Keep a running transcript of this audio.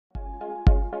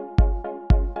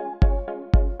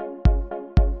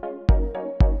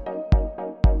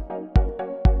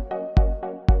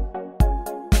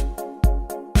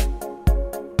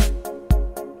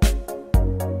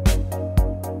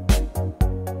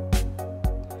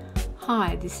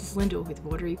Hi, this is Linda with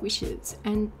Watery Wishes,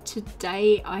 and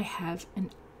today I have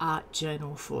an art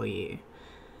journal for you.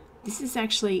 This is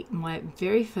actually my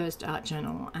very first art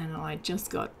journal, and I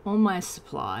just got all my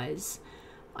supplies.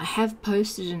 I have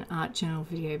posted an art journal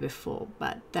video before,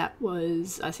 but that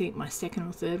was, I think, my second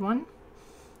or third one.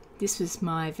 This was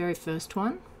my very first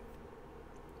one,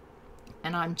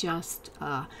 and I'm just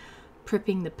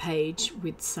prepping the page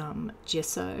with some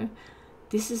gesso.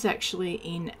 This is actually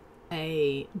in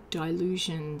a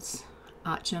Dylusions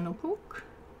art journal book,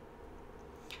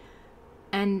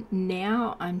 and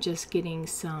now I'm just getting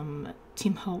some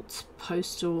Tim Holtz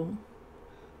postal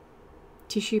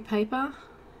tissue paper,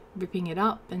 ripping it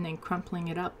up and then crumpling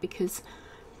it up, because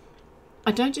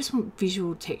I don't just want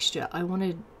visual texture, I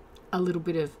wanted a little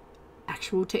bit of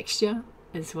actual texture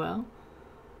as well.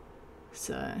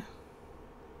 So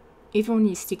even when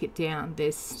you stick it down,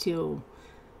 there's still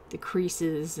the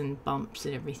creases and bumps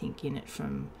and everything in it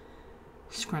from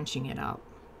scrunching it up.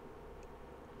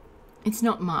 It's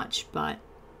not much, but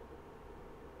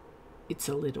it's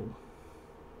a little.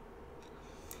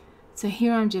 So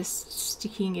here I'm just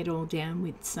sticking it all down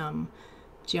with some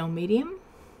gel medium.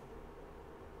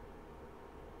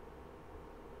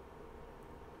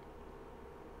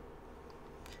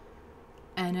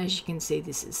 And as you can see,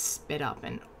 this is sped up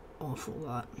an awful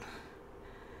lot.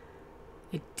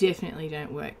 I definitely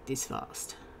don't work this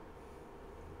fast.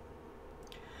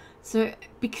 So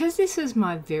because this was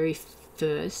my very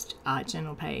first art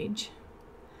journal page,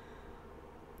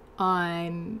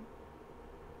 I'm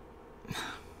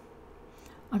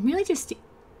really just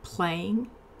playing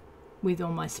with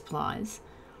all my supplies.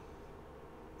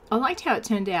 I liked how it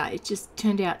turned out. It just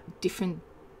turned out different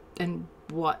than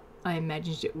what I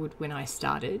imagined it would when I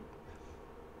started.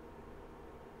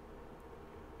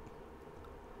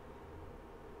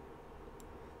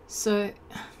 So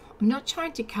I'm not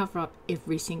trying to cover up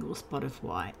every single spot of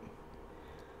white,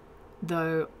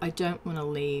 though I don't want to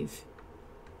leave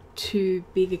too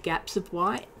bigger gaps of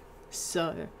white.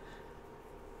 So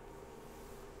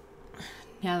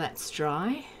now that's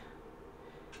dry,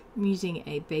 I'm using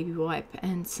a baby wipe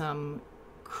and some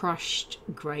crushed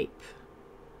grape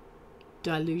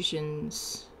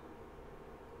Dylusions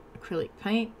acrylic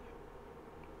paint,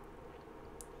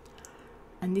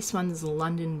 and this one's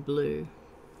London Blue.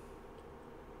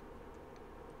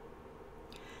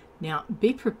 Now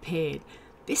be prepared,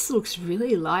 this looks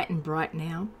really light and bright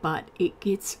now, but it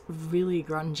gets really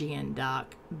grungy and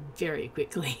dark very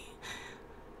quickly.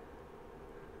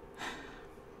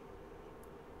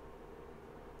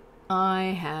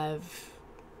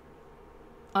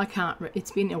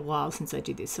 It's been a while since I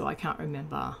did this, so I can't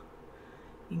remember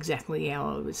exactly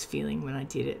how I was feeling when I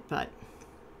did it, but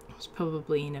I was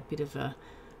probably in a bit of a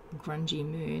grungy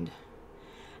mood.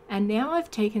 And now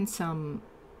I've taken some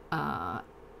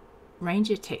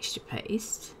Ranger texture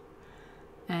paste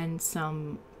and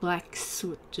some black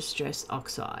soot distress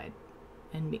oxide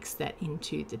and mix that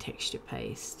into the texture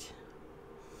paste.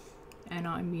 And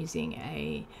I'm using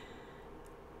a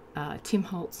Tim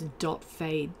Holtz dot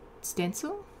fade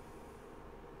stencil,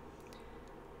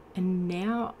 and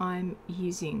now I'm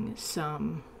using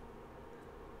some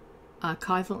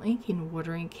archival ink in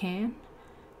watering can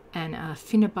and a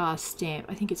Finnabar stamp.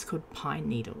 I think it's called Pine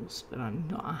Needles, but I'm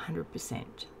not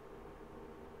 100%.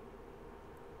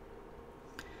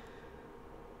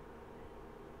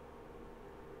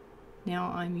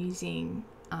 Now I'm using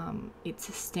it's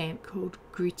a stamp called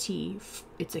Gritty.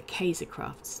 It's a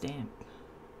Kaisercraft stamp.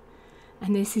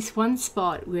 And there's this one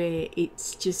spot where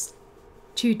it's just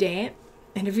too damp,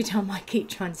 and every time I keep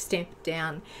trying to stamp it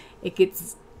down, it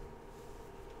gets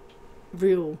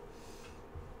real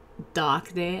dark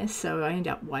there, so I end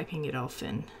up wiping it off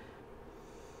and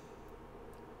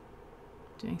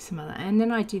doing some other. And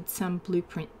then I did some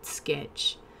blueprint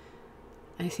sketch,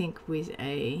 I think with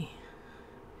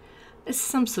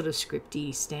some sort of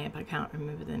scripty stamp. I can't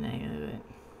remember the name of it.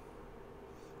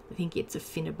 I think it's a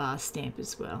Finnabar stamp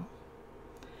as well.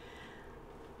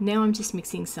 Now I'm just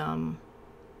mixing some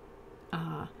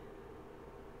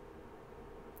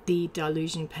the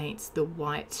Dylusion paints, the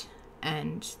white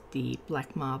and the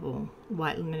black marble,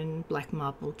 white linen and black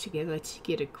marble together to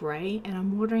get a grey, and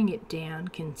I'm watering it down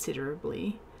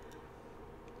considerably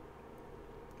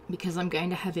because I'm going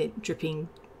to have it dripping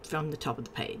from the top of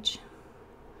the page.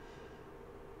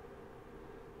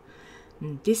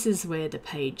 And this is where the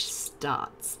page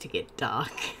starts to get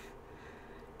dark.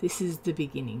 This is the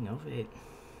beginning of it.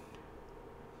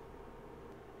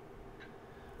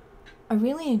 I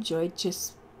really enjoyed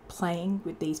just playing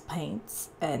with these paints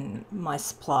and my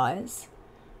supplies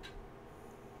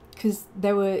because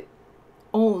they were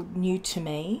all new to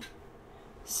me.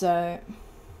 So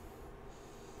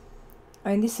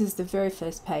I mean, this is the very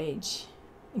first page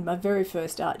in my very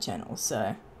first art journal,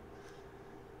 so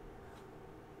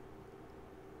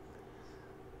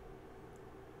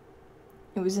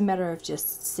it was a matter of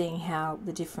just seeing how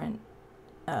the different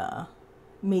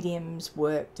mediums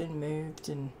worked and moved,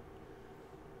 and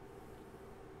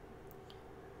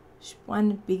just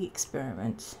one big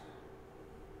experiment.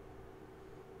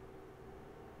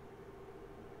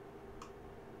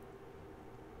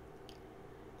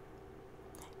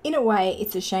 In a way,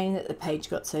 it's a shame that the page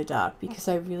got so dark because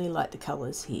I really like the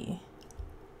colours here.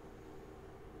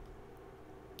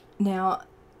 Now,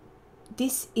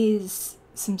 this is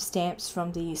some stamps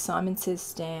from the Simon Says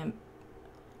Stamp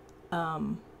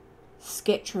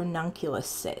Sketch Ranunculus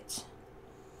set.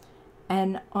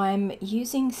 And I'm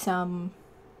using some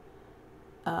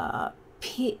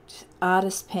Pitt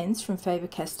artist pens from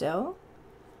Faber-Castell.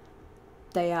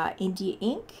 They are India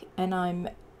ink, and I'm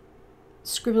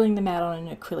scribbling them out on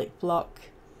an acrylic block,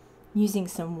 using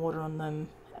some water on them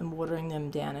and watering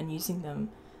them down, and using them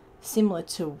similar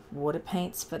to water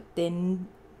paints, but then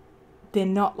they're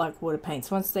not like water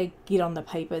paints. Once they get on the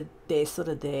paper, they're sort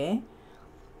of there.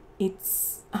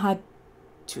 It's hard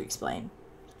to explain.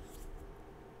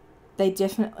 They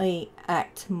definitely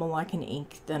act more like an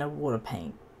ink than a water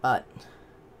paint, but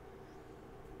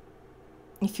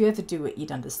if you ever do it,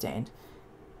 you'd understand.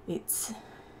 It's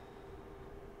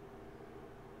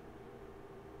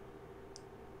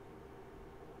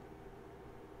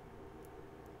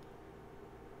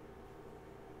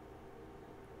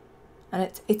and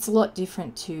it's a lot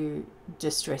different to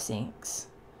distress inks.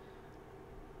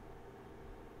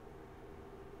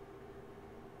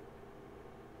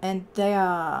 And they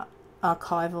are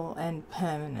archival and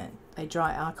permanent. They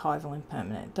dry archival and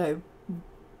permanent. Though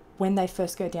when they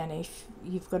first go down, if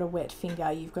you've got a wet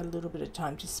finger, you've got a little bit of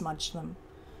time to smudge them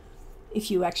if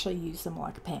you actually use them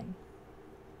like a pen.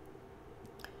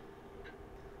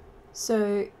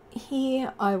 So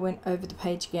here I went over the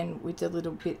page again with a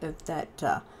little bit of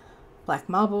that black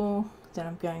marble. Then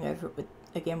I'm going over it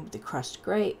with the crushed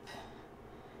grape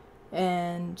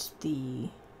and the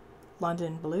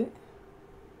London blue.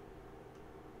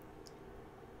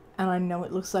 And I know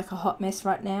it looks like a hot mess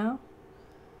right now,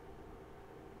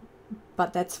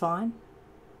 but that's fine.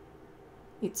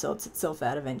 It sorts itself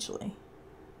out eventually.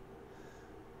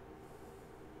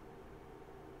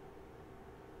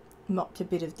 Mopped a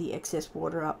bit of the excess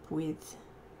water up with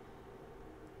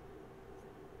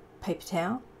paper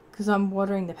towel because I'm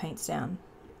watering the paints down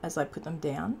as I put them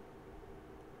down.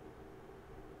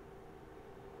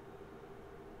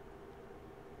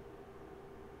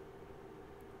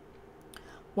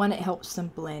 One, it helps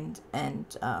them blend, and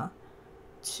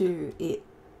two, it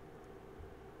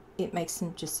makes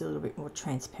them just a little bit more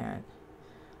transparent.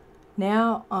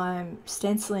 Now I'm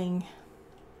stenciling.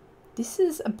 This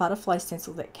is a butterfly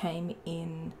stencil that came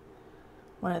in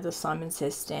one of the Simon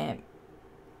Says Stamp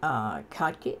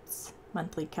card kits,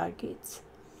 monthly card kits,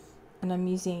 and I'm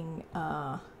using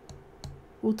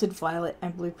Wilted Violet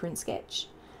and Blueprint Sketch.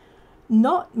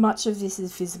 Not much of this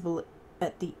is visible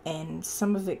at the end.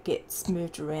 Some of it gets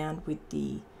moved around with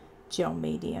the gel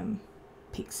medium,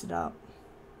 picks it up.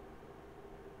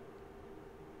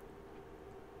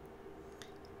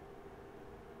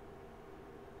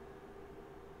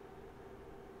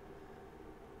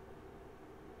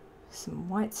 Some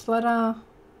white splatter,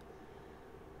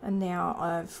 and now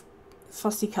I've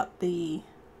fussy cut the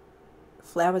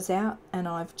flowers out, and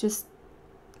I've just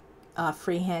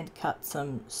freehand cut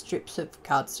some strips of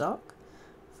cardstock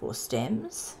for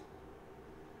stems.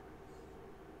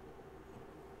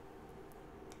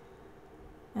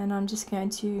 And I'm just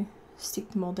going to stick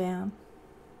them all down.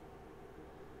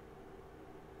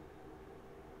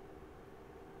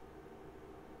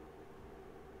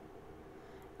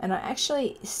 And I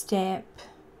actually stamp,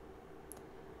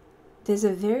 there's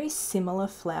a very similar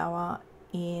flower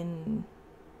in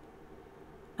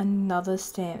another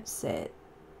stamp set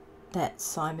that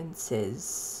Simon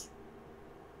Says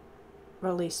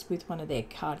released with one of their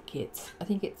card kits. I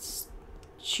think it's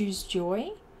Choose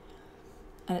Joy,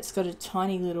 and it's got a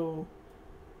tiny little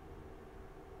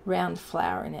round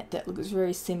flower in it that looks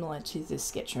very similar to the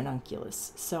Sketch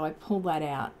Ranunculus. So I pull that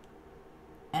out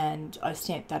and I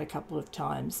stamp that a couple of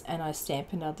times, and I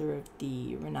stamp another of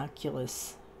the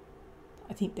Ranunculus,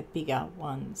 I think the bigger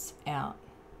ones, out,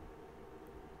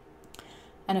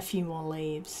 and a few more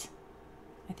leaves,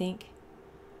 I think,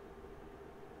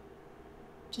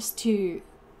 just to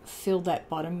fill that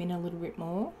bottom in a little bit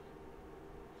more,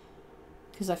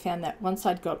 because I found that once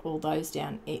I'd got all those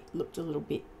down, it looked a little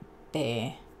bit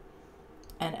bare.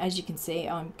 And as you can see,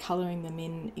 I'm colouring them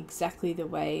in exactly the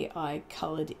way I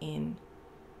coloured in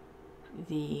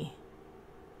the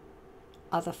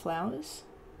other flowers.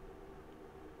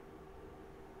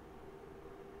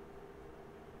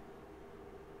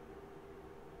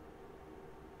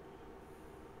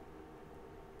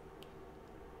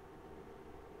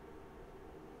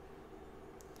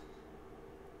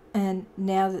 And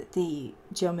now that the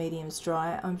gel medium's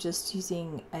dry, I'm just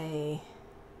using I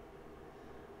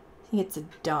think it's a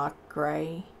dark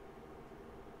grey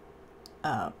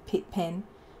Pitt pen,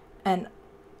 and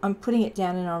I'm putting it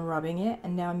down and I'm rubbing it,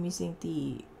 and now I'm using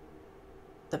the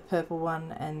purple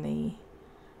one, and I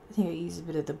think I use a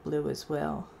bit of the blue as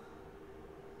well.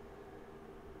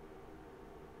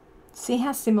 See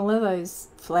how similar those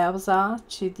flowers are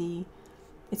to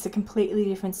it's a completely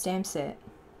different stamp set,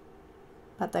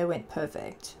 but they went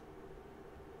perfect.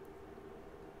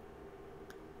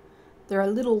 They're a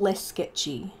little less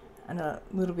sketchy and a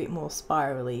little bit more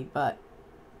spirally, but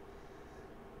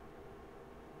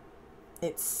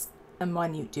it's a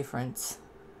minute difference.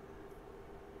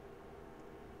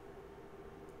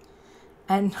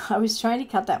 And I was trying to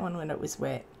cut that one when it was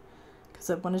wet because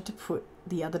I wanted to put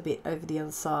the other bit over the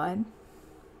other side.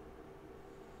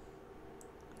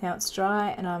 Now it's dry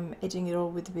and I'm edging it all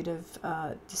with a bit of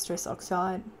Distress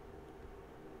Oxide.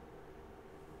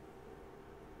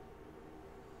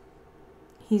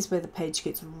 Here's where the page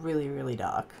gets really, really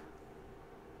dark.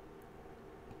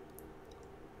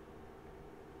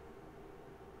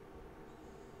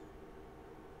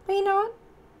 But you know what?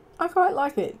 I quite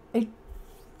like it. It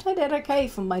turned out okay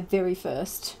for my very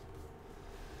first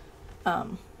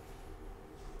art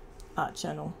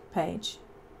journal page.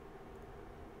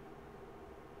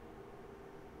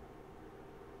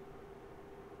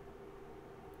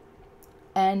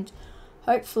 And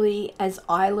hopefully, as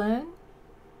I learn,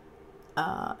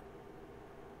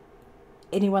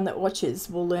 anyone that watches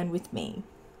will learn with me.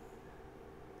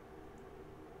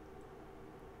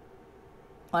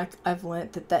 Like, I've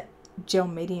learnt that gel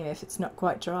medium, if it's not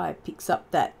quite dry, picks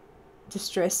up that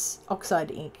Distress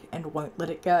Oxide ink and won't let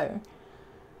it go,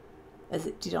 as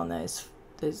it did on those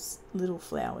little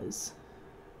flowers.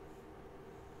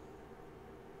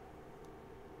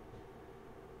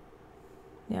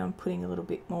 Now I'm putting a little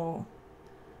bit more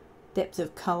depth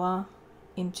of colour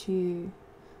into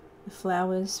the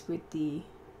flowers with the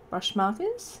brush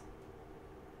markers.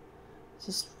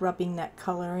 Just rubbing that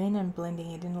colour in and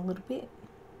blending it in a little bit.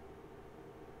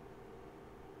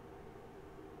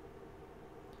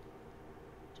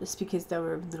 Just because they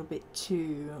were a little bit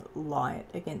too light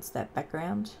against that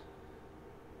background.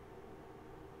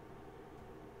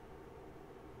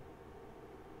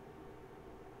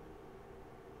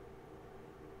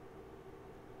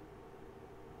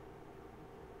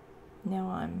 Now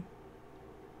I'm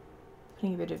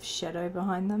putting a bit of shadow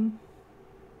behind them.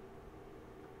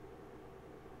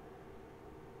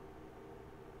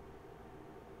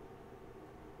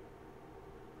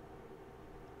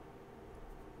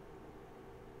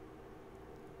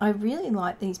 I really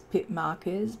like these Pitt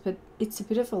markers, but it's a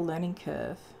bit of a learning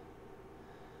curve.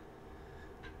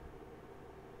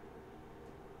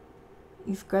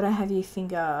 You've got to have your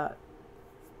finger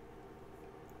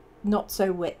not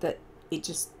so wet that it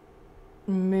just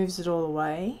moves it all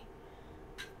away,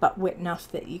 but wet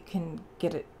enough that you can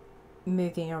get it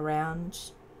moving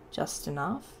around just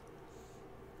enough.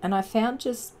 And I found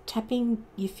just tapping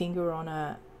your finger on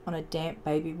a damp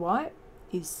baby wipe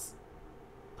is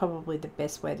probably the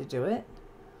best way to do it.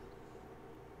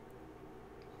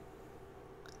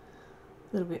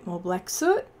 A little bit more black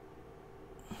soot.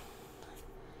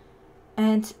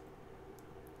 And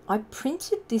I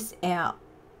printed this out.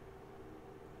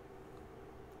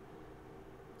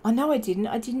 Oh no, I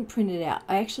didn't print it out.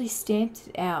 I actually stamped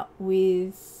it out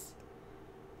with,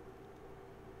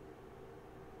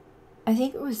 I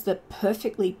think it was the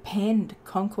Perfectly Penned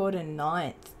Concord and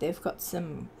Ninth. They've got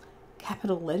some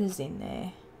capital letters in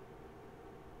there.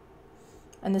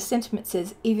 And the sentiment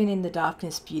says, even in the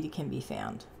darkness, beauty can be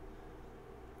found.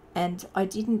 And I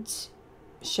didn't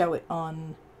show it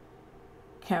on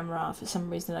camera. For some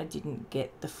reason, I didn't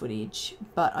get the footage,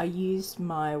 but I used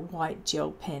my white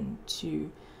gel pen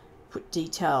to put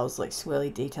details, like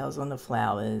swirly details on the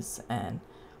flowers and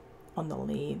on the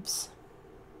leaves.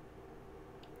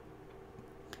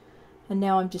 And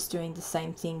now I'm just doing the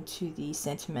same thing to the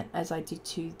sentiment as I did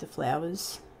to the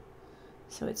flowers.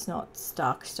 So it's not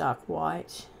stark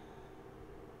white.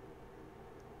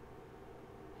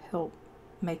 Help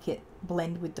make it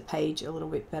blend with the page a little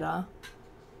bit better.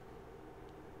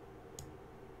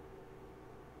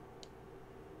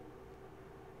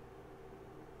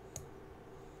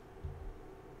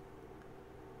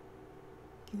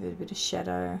 Give it a bit of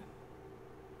shadow.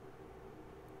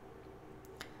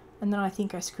 And then I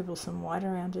think I scribble some white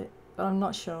around it, but I'm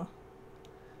not sure.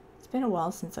 been a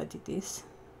while since I did this.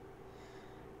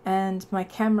 And my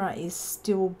camera is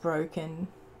still broken.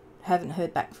 Haven't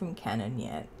heard back from Canon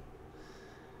yet.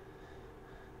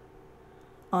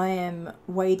 I am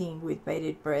waiting with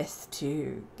bated breath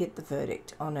to get the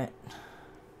verdict on it.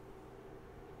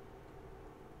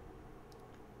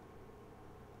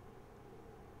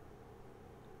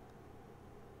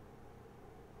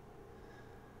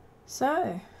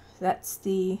 So that's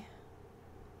the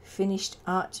finished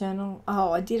art journal.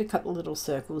 Oh, I did a couple of little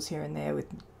circles here and there with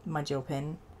my gel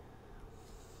pen.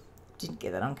 Didn't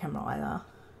get that on camera either.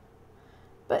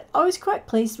 But I was quite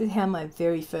pleased with how my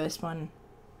very first one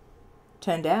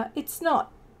turned out. It's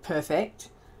not perfect,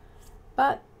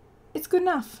 but it's good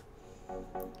enough.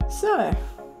 So,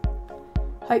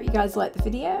 hope you guys liked the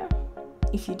video.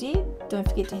 If you did, don't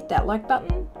forget to hit that like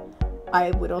button.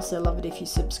 I would also love it if you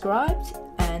subscribed,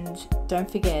 and don't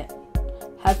forget,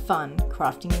 have fun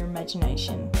crafting your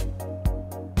imagination.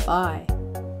 Bye.